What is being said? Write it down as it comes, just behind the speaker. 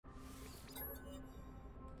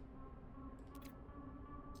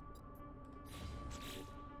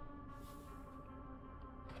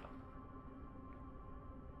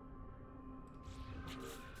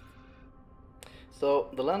So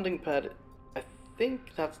the landing pad, I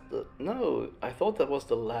think that's the... No, I thought that was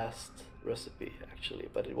the last recipe actually,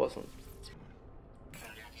 but it wasn't.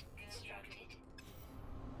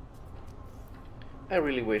 I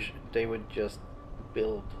really wish they would just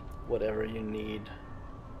build whatever you need.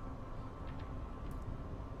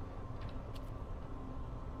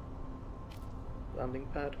 Landing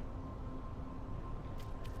pad.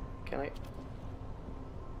 Can I?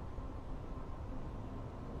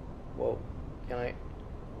 Whoa, can I?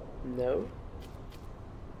 No?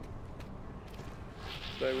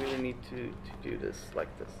 Do I really need to do this like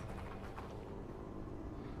this?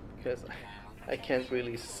 Because I can't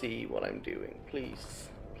really see what I'm doing. Please,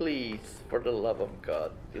 please, for the love of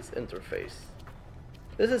God, this interface.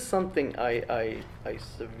 This is something I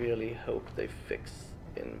severely hope they fix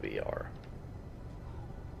in VR.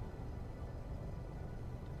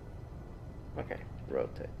 Okay,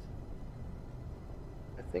 rotate.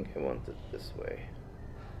 I think I want it this way.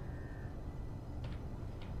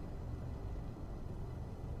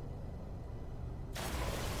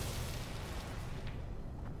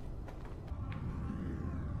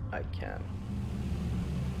 I can.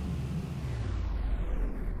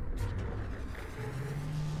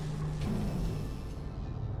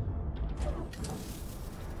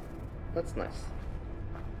 That's nice.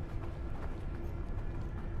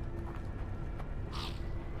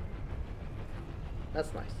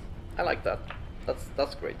 That's nice. I like that.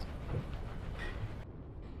 That's great.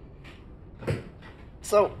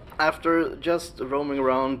 So, after just roaming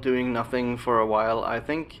around doing nothing for a while, I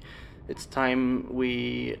think it's time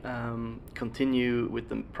we continue with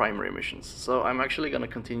the primary missions. So I'm actually gonna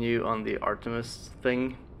continue on the Artemis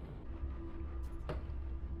thing.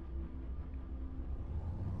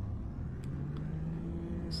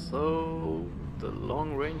 So, the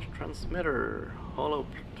long-range transmitter, hollow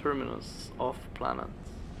terminus off planet.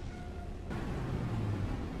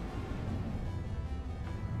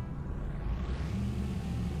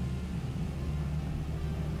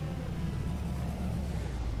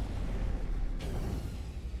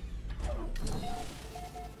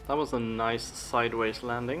 That was a nice sideways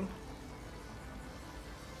landing.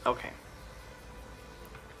 Okay.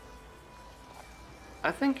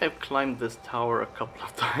 I think I've climbed this tower a couple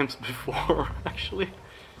of times before, actually.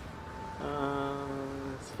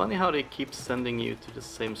 It's funny how they keep sending you to the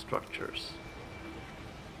same structures.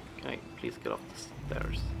 Can I please get off the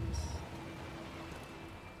stairs? Yes.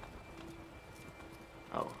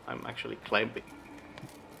 Oh, I'm actually climbing.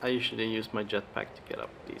 I usually use my jetpack to get up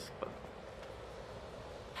these, but...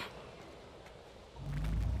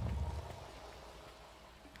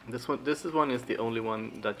 This one is the only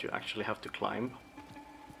one that you actually have to climb.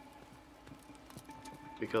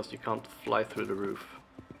 Because you can't fly through the roof.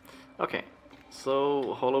 Okay,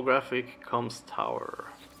 so holographic comms tower.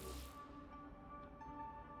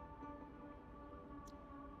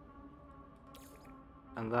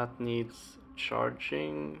 And that needs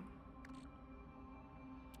charging.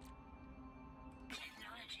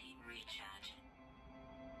 Technology recharge.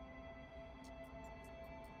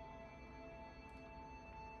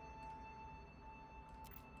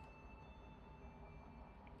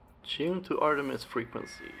 Tune to Artemis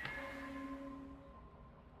frequency.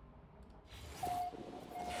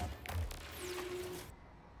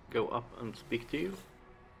 Go up and speak to you.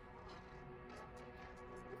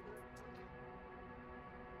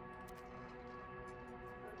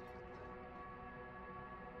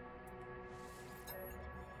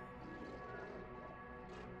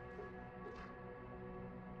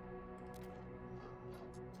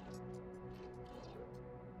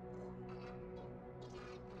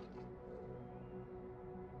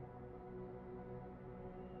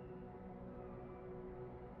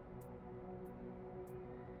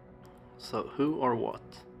 So, who or what?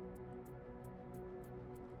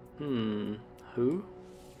 Who?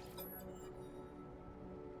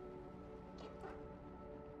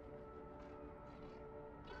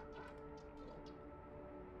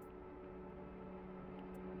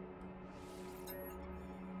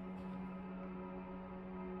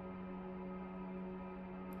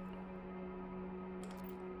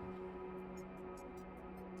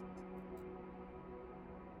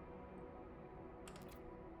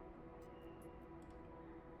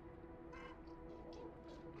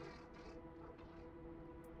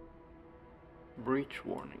 Breach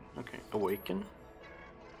warning. Okay, awaken.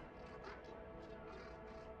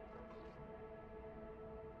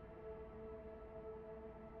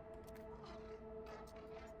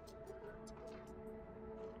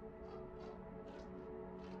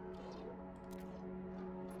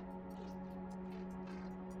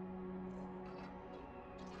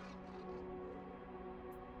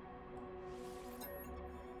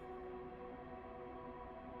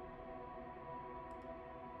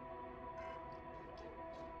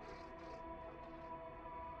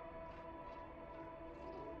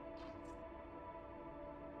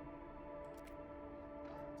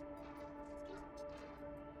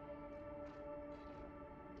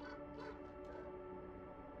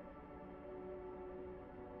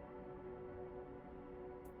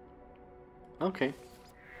 Okay.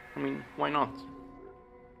 I mean, why not?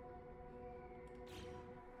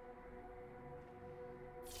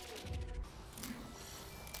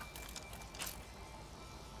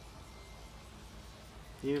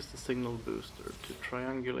 Use the signal booster to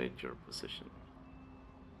triangulate your position.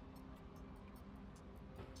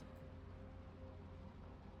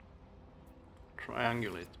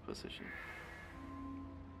 Triangulate position.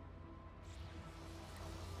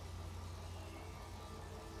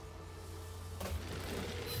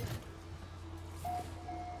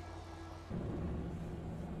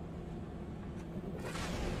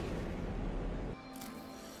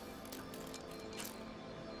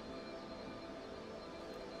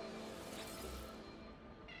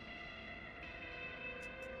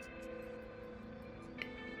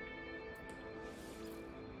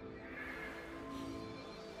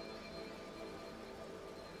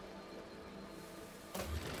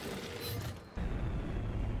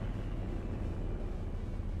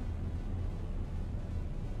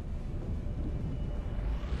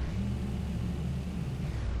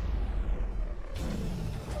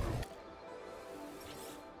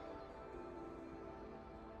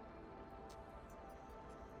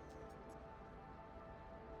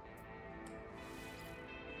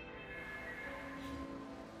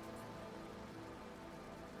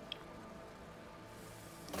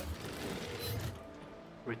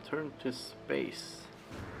 Return to space.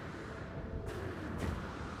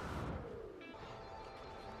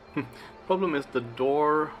 Problem is the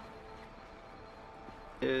door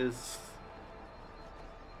is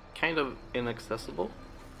kind of inaccessible.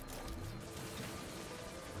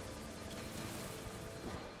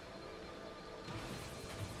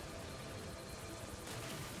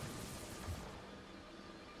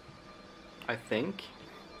 I think.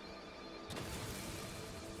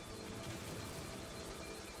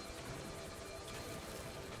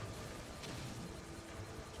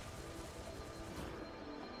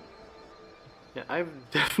 Yeah, I've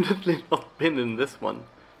definitely not been in this one.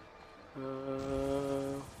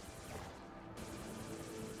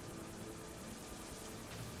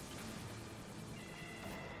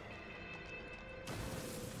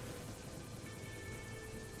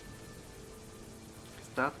 Is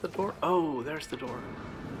that the door? Oh, there's the door.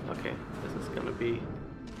 Okay, this is gonna be...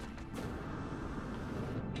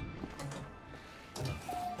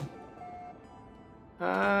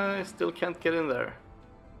 I still can't get in there.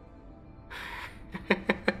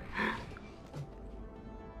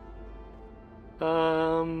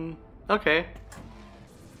 Okay.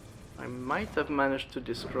 I might have managed to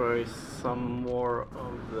destroy some more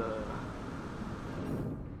of the...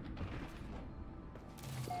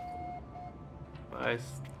 I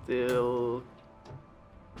still...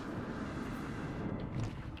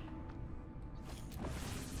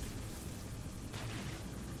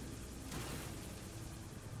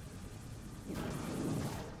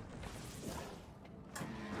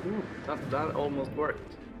 Ooh, that almost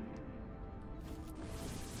worked.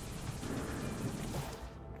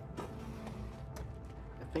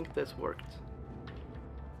 I think this worked.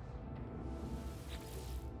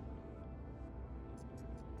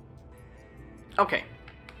 Okay.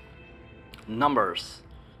 Numbers.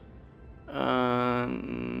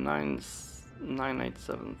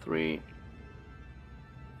 9873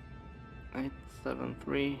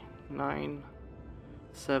 873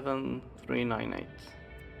 97398.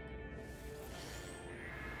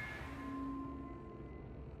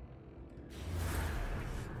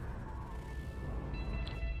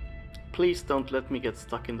 Please don't let me get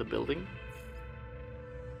stuck in the building.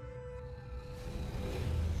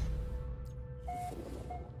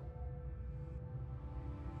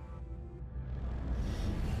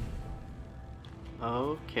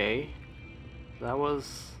 Okay, that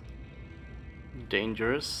was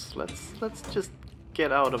dangerous. Let's just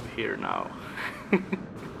get out of here now.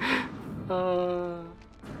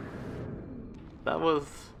 That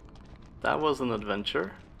was an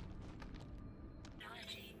adventure.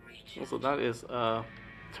 Also, that is a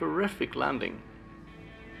terrific landing.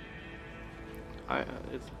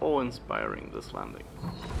 It's awe-inspiring, this landing.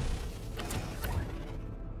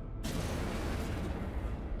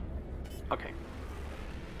 Okay.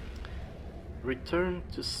 Return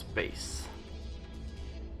to space.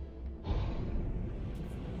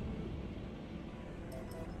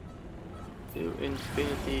 To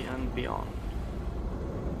infinity and beyond.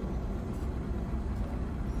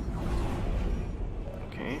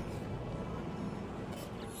 Okay.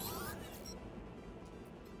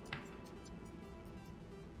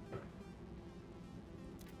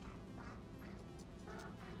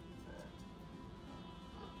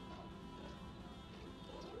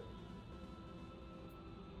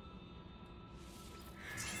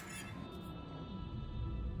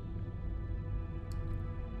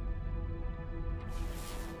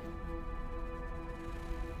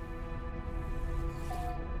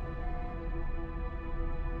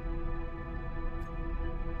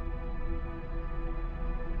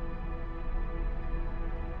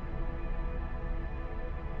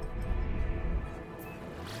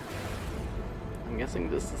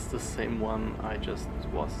 guessing this is the same one I just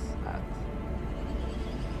was at.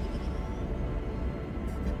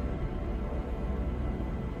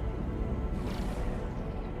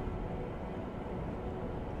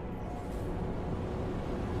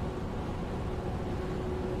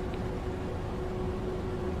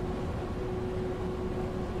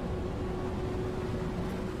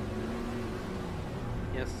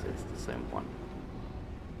 Yes, it's the same one.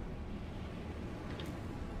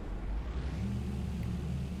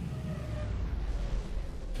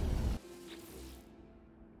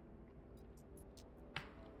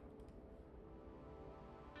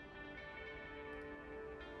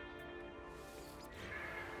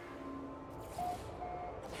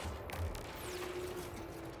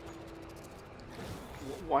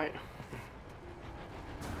 Why?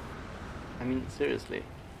 I mean, seriously.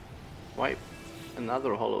 Why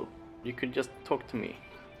another hollow? You could just talk to me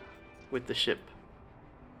with the ship.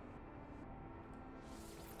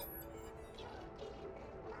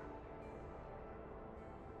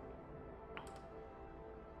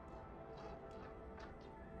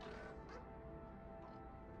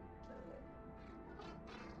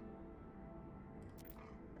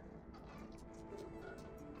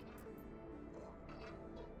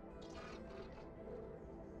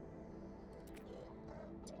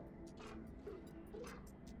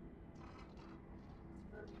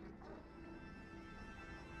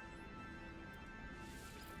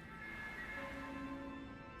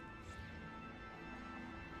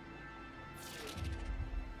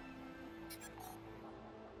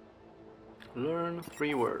 Learn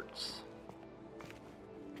 3 words.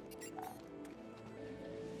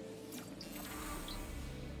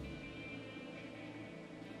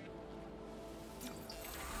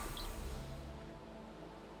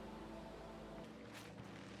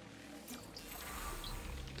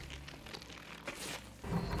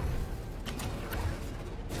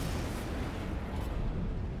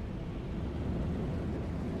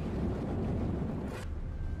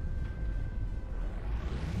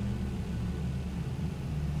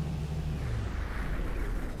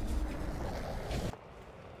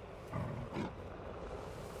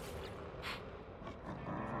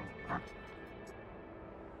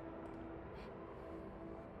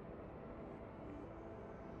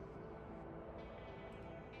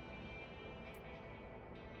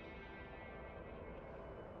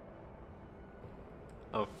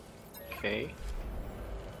 Okay.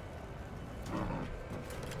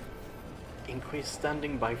 Increase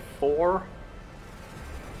standing by 4.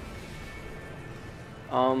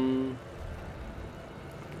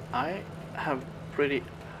 I have pretty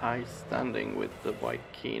high standing with the white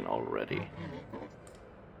keen already.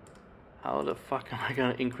 How the fuck am I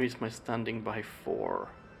gonna increase my standing by 4?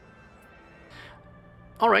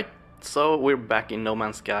 Alright, so we're back in No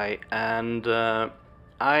Man's Sky, and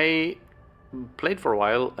I played for a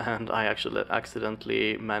while and I actually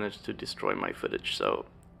accidentally managed to destroy my footage, so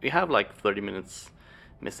we have like 30 minutes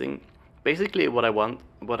missing. Basically what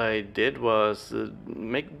I did was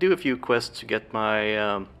do a few quests to get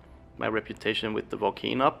my my reputation with the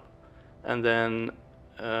Valkene up, and then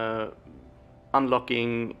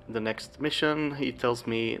unlocking the next mission, he tells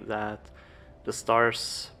me that the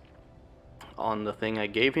stars on the thing I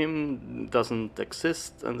gave him doesn't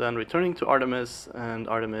exist, and then returning to Artemis, and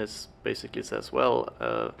Artemis basically says, well,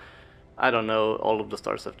 I don't know, all of the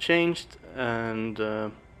stars have changed, and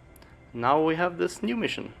now we have this new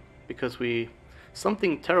mission, because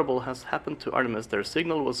something terrible has happened to Artemis. Their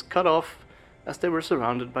signal was cut off as they were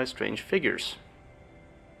surrounded by strange figures.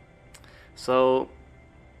 So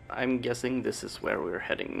I'm guessing this is where we're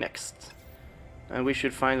heading next. And we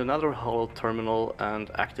should find another hollow terminal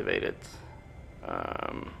and activate it.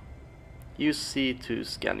 Use C to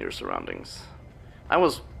scan your surroundings. I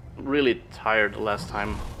was really tired the last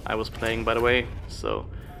time I was playing, by the way, so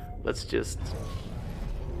let's just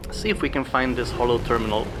see if we can find this hollow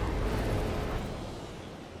terminal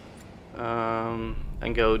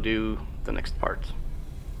and go do the next part.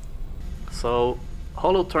 So,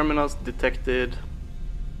 hollow terminals detected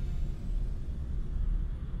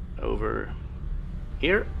over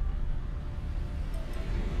here.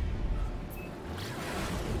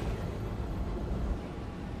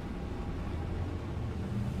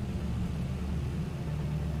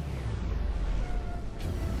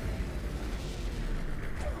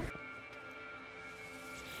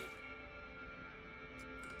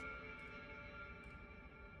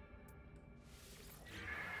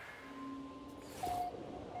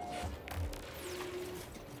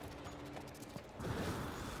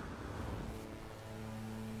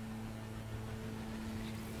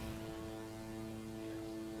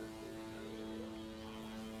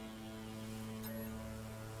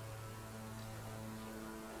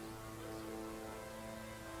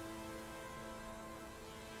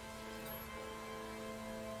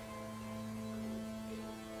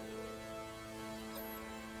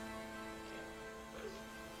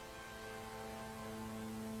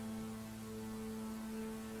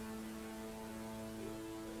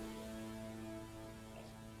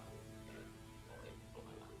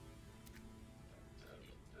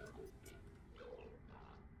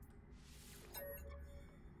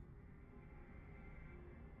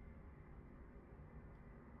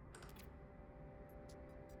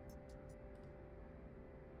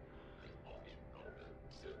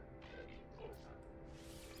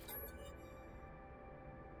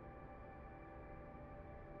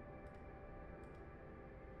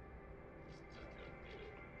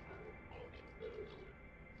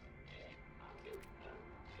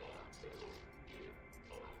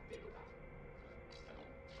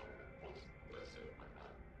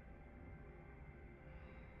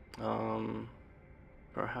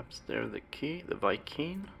 Perhaps they're the key, the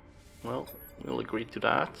Viking. Well, we'll agree to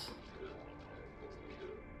that.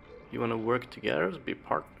 You want to work together to be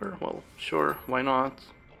partner? Well, sure, why not?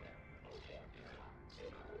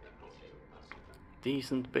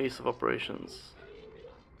 Decent base of operations.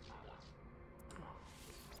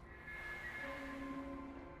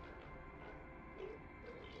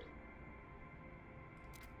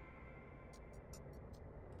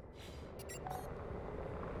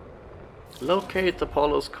 Locate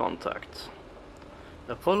Apollo's contact.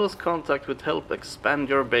 Apollo's contact would help expand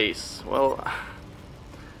your base. Well,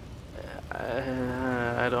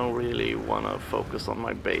 I don't really want to focus on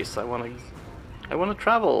my base. I want to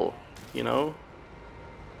travel, you know.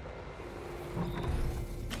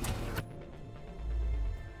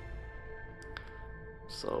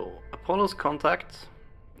 So Apollo's contact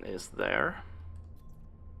is there.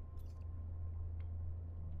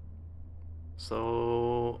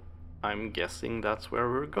 So I'm guessing that's where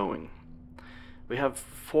we're going. We have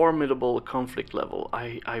formidable conflict level.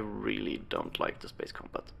 I really don't like the space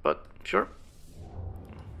combat, but sure.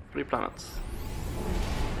 3 planets.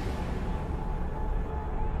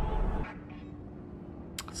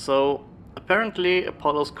 So apparently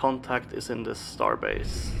Apollo's contact is in this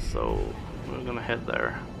starbase, so we're gonna head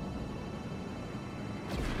there.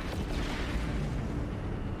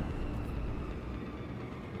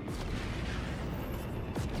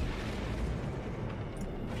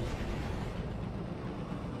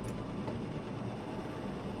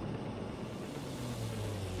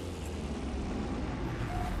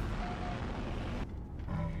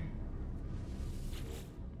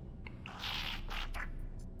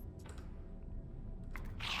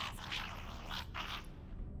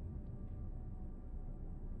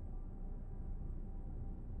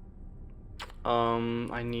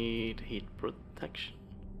 I need heat protection.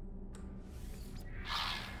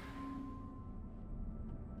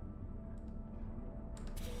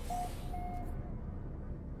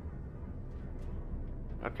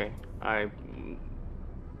 Okay,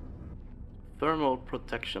 thermal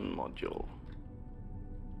protection module.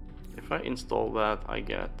 If I install that, I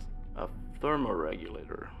get a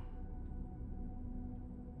thermoregulator.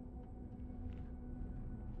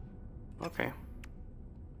 Okay.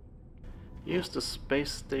 Use the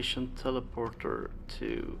space station teleporter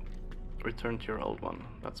to return to your old one.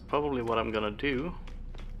 That's probably what I'm gonna do.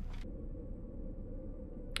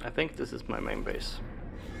 I think this is my main base.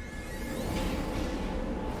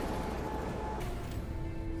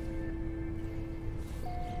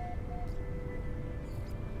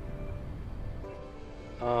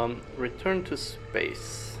 Return to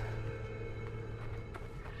space.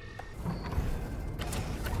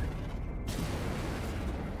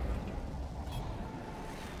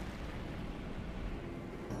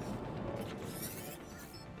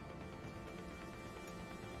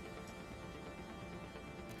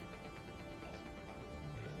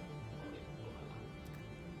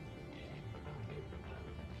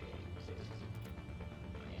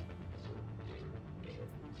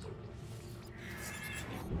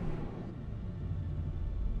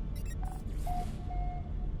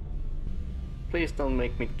 Please don't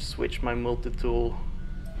make me switch my multi-tool.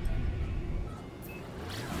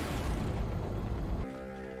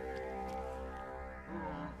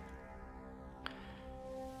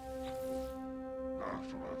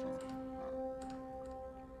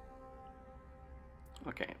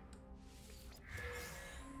 Okay.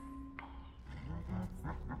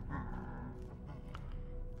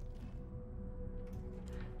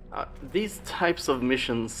 These types of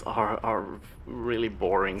missions are really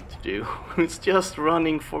boring to do. It's just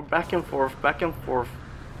running for back and forth,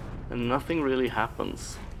 and nothing really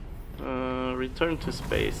happens. Return to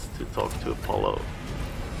space to talk to Apollo.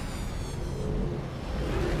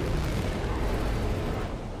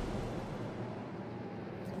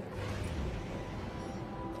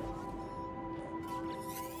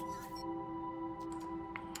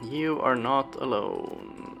 You are not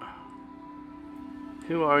alone.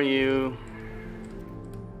 Who are you?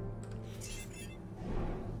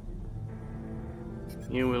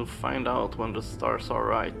 You will find out when the stars are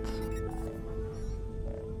right.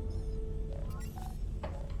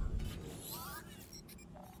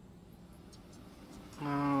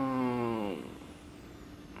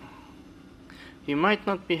 You might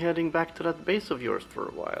not be heading back to that base of yours for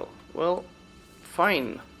a while. Well,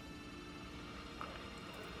 fine.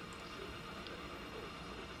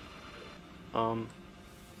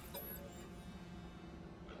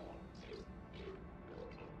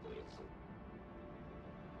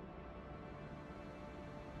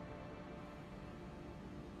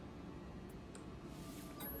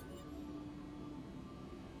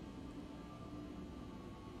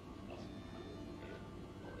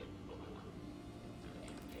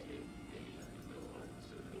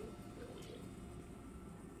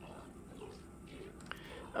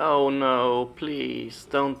 Oh no, please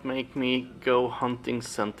don't make me go hunting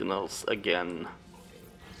sentinels again.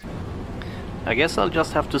 I guess I'll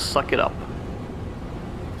just have to suck it up.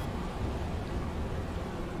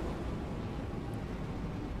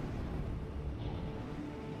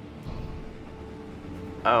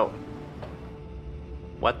 Oh.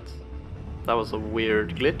 What? That was a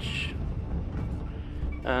weird glitch.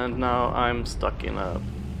 And now I'm stuck in a...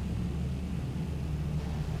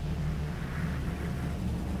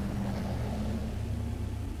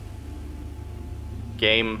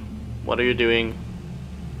 game. What are you doing?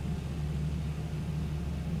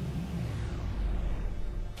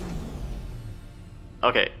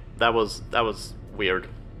 Okay, that was weird.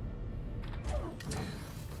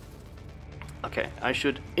 Okay, I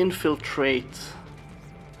should infiltrate.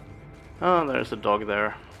 Oh, there's a dog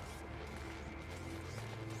there.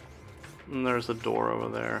 And there's a door over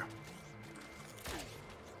there.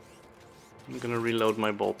 I'm gonna reload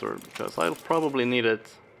my bolter because I'll probably need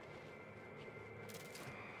it.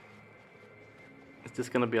 Is this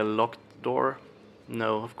gonna be a locked door?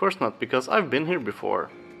 No, of course not, because I've been here before.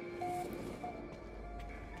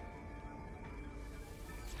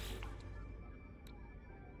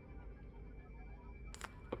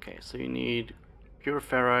 Okay, so you need pure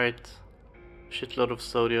ferrite, shitload of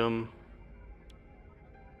sodium,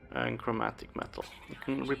 and chromatic metal. You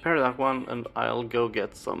can repair that one, and I'll go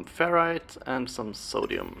get some ferrite and some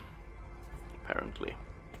sodium, apparently.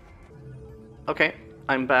 Okay,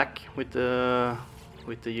 I'm back with the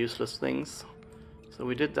useless things. So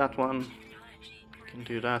we did that one. Can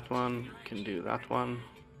do that one. Can do that one.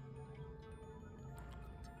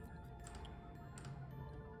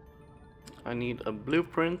 I need a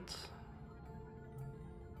blueprint.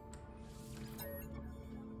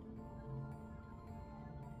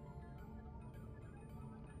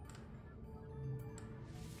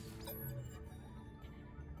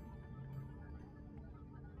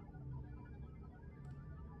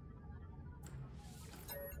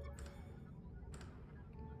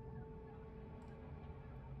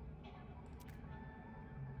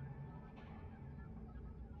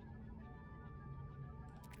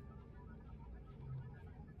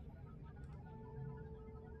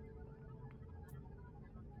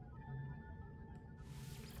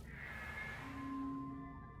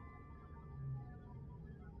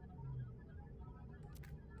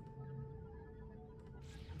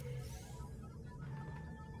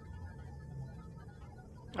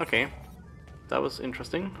 Okay, that was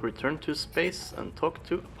interesting. Return to space and talk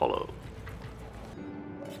to Apollo.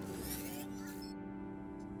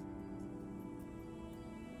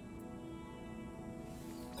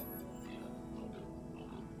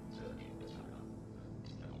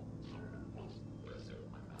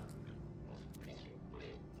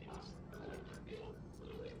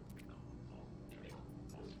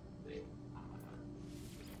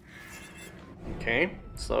 Okay,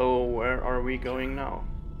 so where are we going now?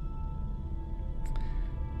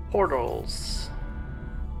 Portals.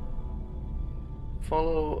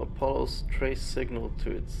 Follow Apollo's trace signal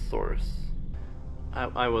to its source.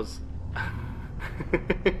 I was...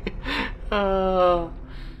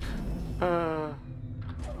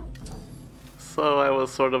 So I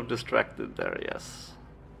was sort of distracted there, yes.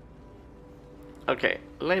 Okay,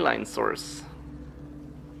 leyline source.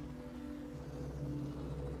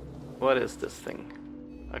 What is this thing?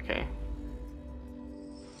 Okay.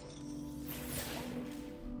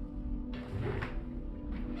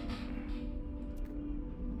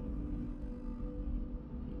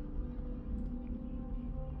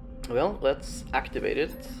 Well, let's activate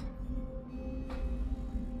it.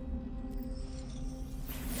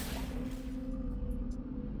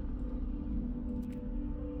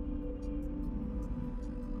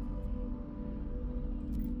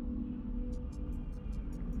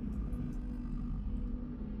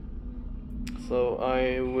 So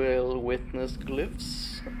I will witness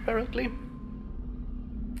glyphs, apparently.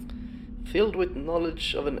 Filled with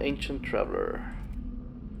knowledge of an ancient traveler.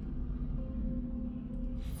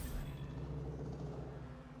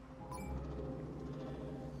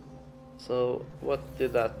 So what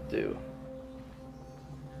did that do?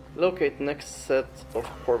 Locate next set of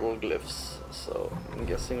portal glyphs. So I'm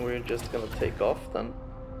guessing we're just gonna take off then.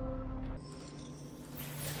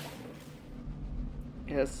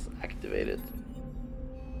 Yes, activated.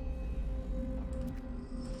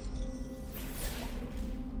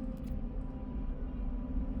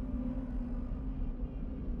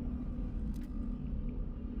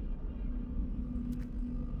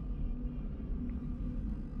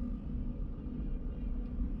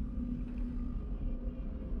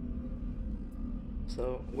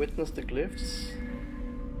 So, witness the glyphs.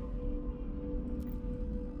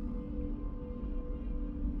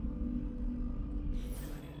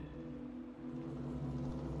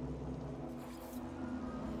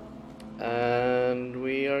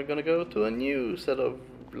 to a new set of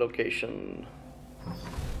location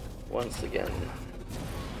once again.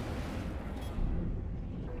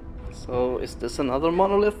 So is this another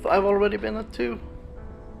monolith I've already been at too?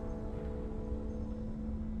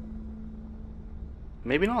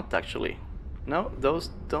 Maybe not actually. No, those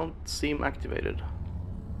don't seem activated.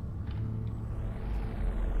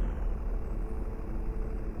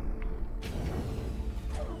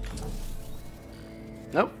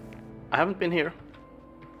 Nope, I haven't been here.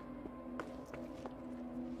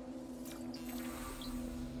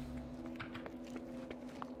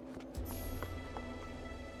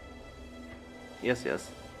 Yes, yes.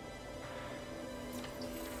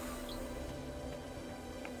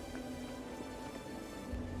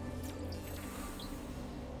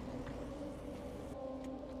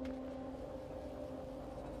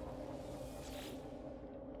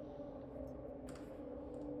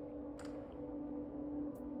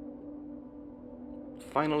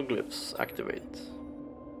 Final glyphs activate.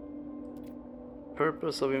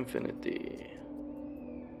 Purpose of infinity.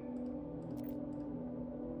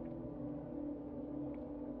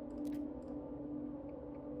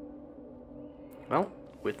 Well,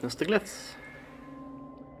 witness the glyphs.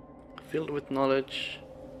 Filled with knowledge.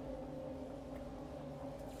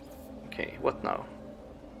 Okay, what now?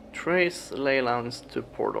 Trace ley lines to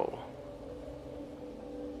portal.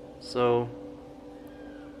 So,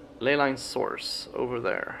 ley line source over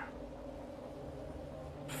there.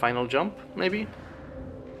 Final jump, maybe?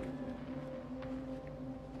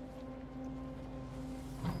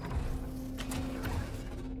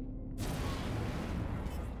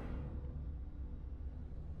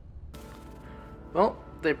 Well,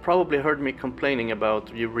 they probably heard me complaining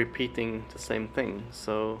about you repeating the same thing,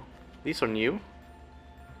 so these are new.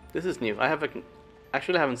 This is new.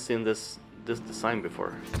 Actually haven't seen this design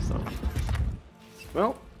before, so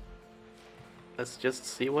well, let's just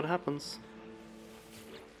see what happens.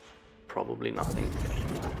 Probably nothing.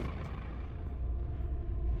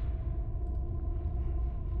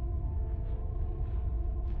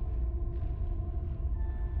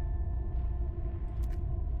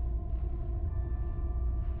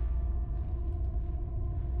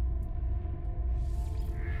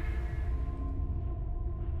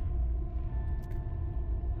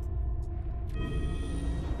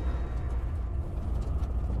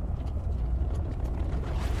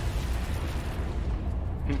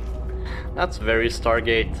 That's very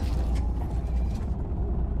Stargate.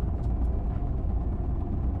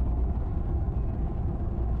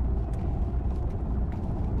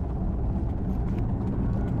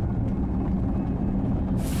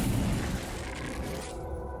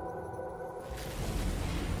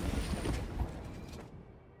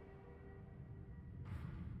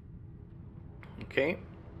 Okay.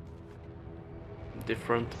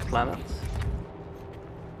 Different planets.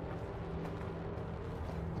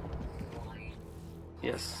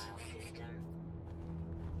 Yes.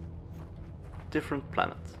 Different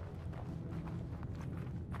planet.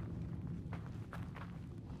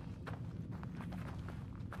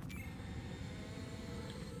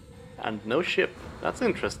 And no ship. That's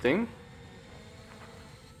interesting.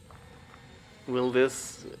 Will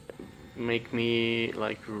this make me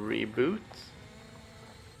like reboot?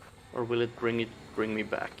 Or will it bring me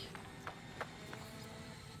back?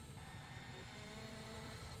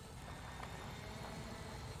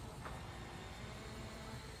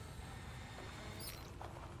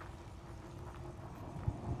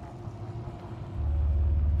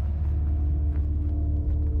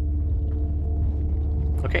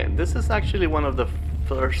 Okay, this is actually one of the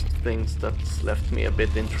first things that's left me a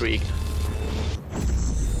bit intrigued.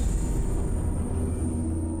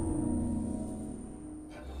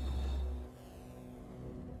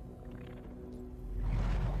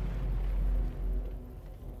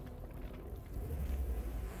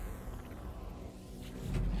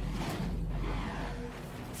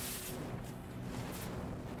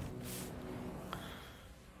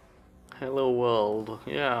 Hello world,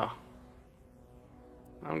 yeah.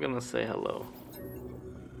 I'm gonna say hello.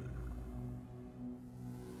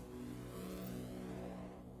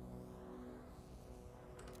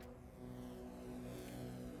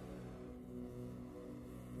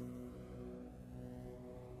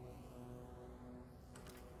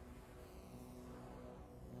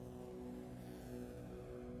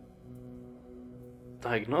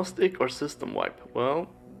 Diagnostic or system wipe? Well,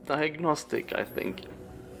 diagnostic, I think.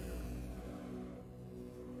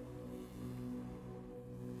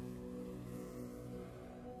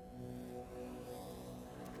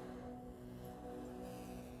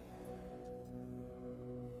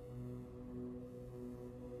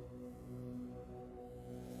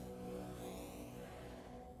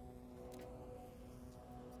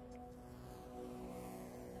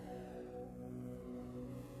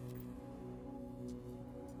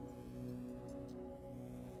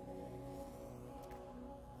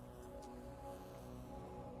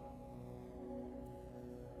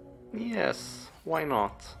 Yes, why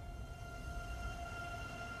not?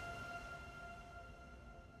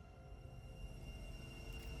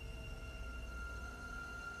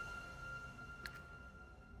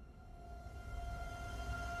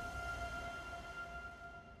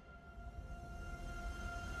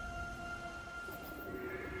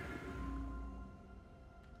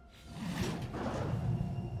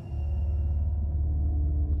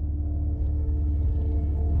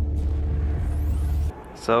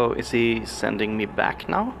 So, is he sending me back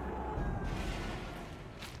now?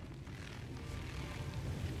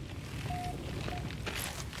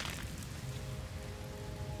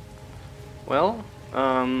 Well,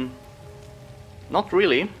 not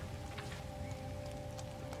really.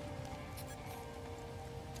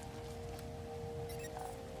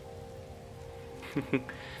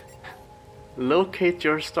 Locate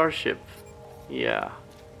your starship. Yeah.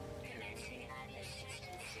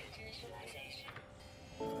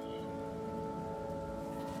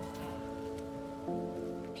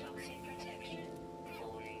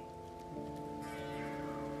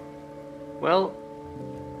 Well,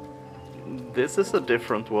 this is a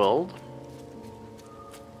different world.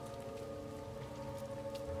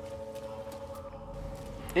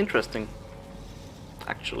 Interesting,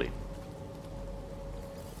 actually.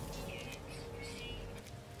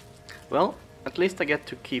 Well, at least I get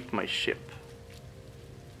to keep my ship.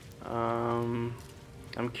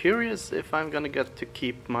 I'm curious if I'm gonna get to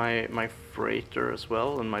keep my freighter as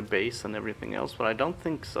well, and my base and everything else, but I don't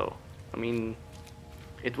think so. I mean,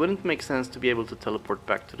 it wouldn't make sense to be able to teleport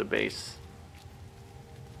back to the base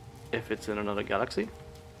if it's in another galaxy.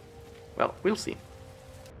 Well, we'll see.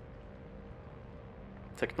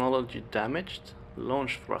 Technology damaged.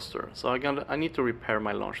 Launch thruster. So I need to repair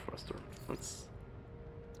my launch thruster. Let's...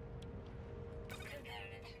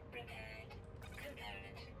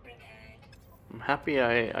 I'm happy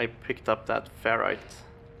I picked up that ferrite.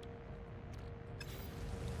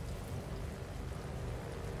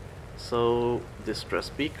 So, distress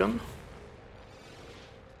beacon.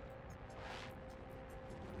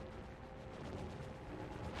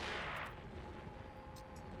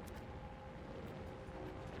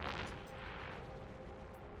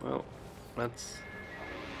 Well, let's...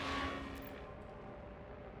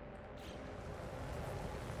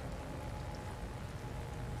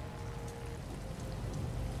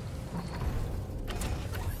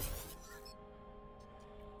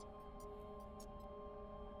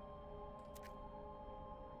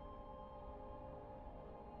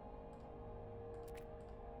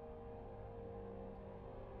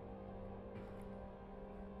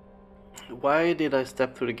 Why did I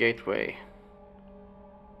step through the gateway?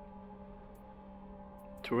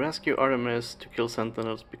 To rescue Artemis, to kill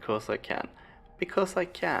sentinels because I can. Because I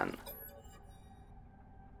can.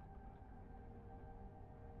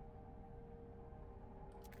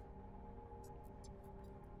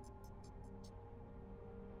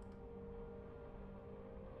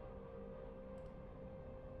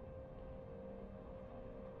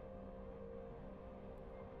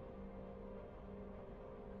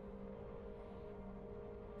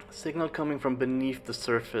 Signal coming from beneath the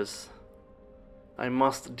surface. I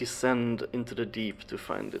must descend into the deep to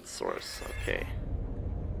find its source. Okay.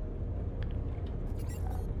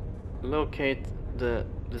 Locate the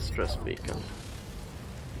distress beacon.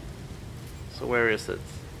 So where is it?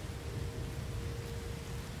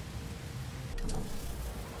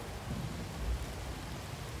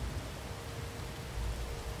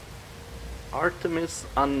 Artemis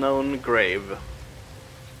unknown grave.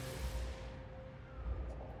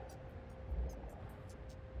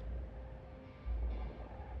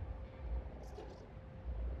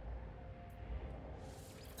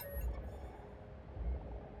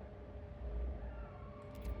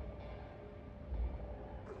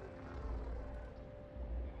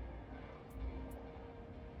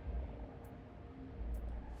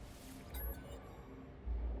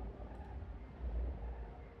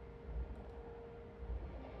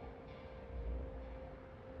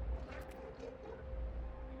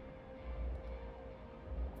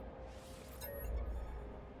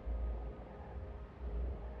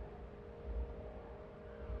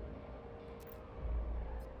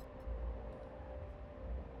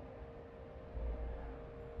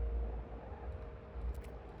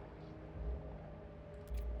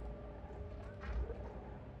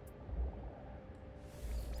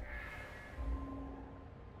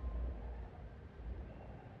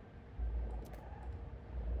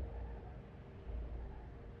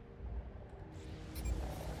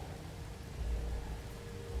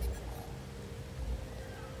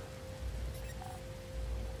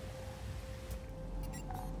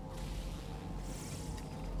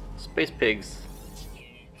 Space pigs.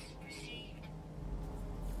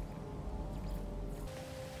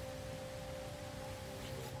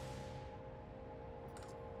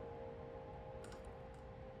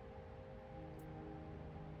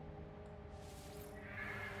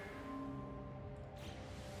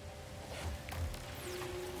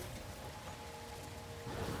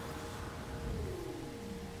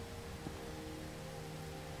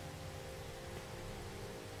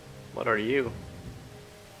 What are you?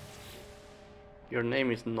 Your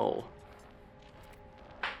name is Null.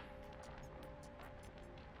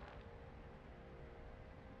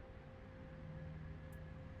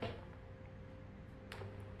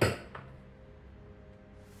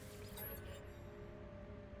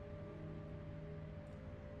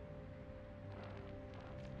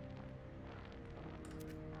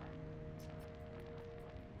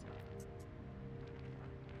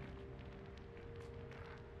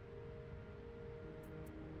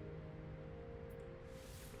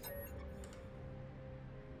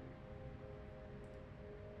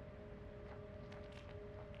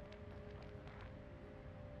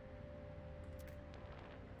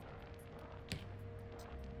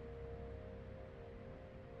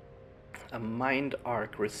 A mind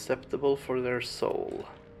arc receptacle for their soul.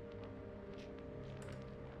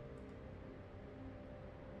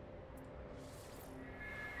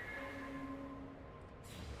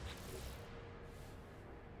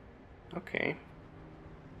 Okay.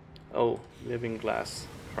 Oh, living glass.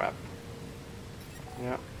 Crap.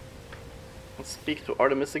 Yeah. Let's speak to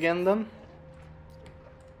Artemis again then.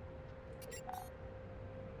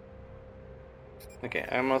 Okay,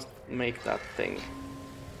 I must make that thing.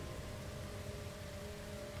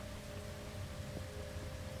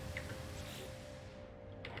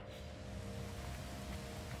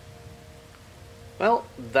 Well,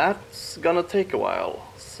 that's gonna take a while,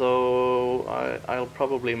 so I'll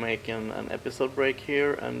probably make an episode break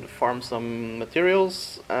here and farm some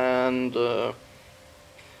materials and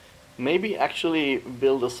maybe actually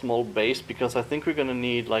build a small base, because I think we're gonna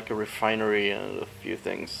need like a refinery and a few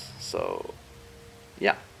things, so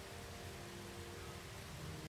yeah.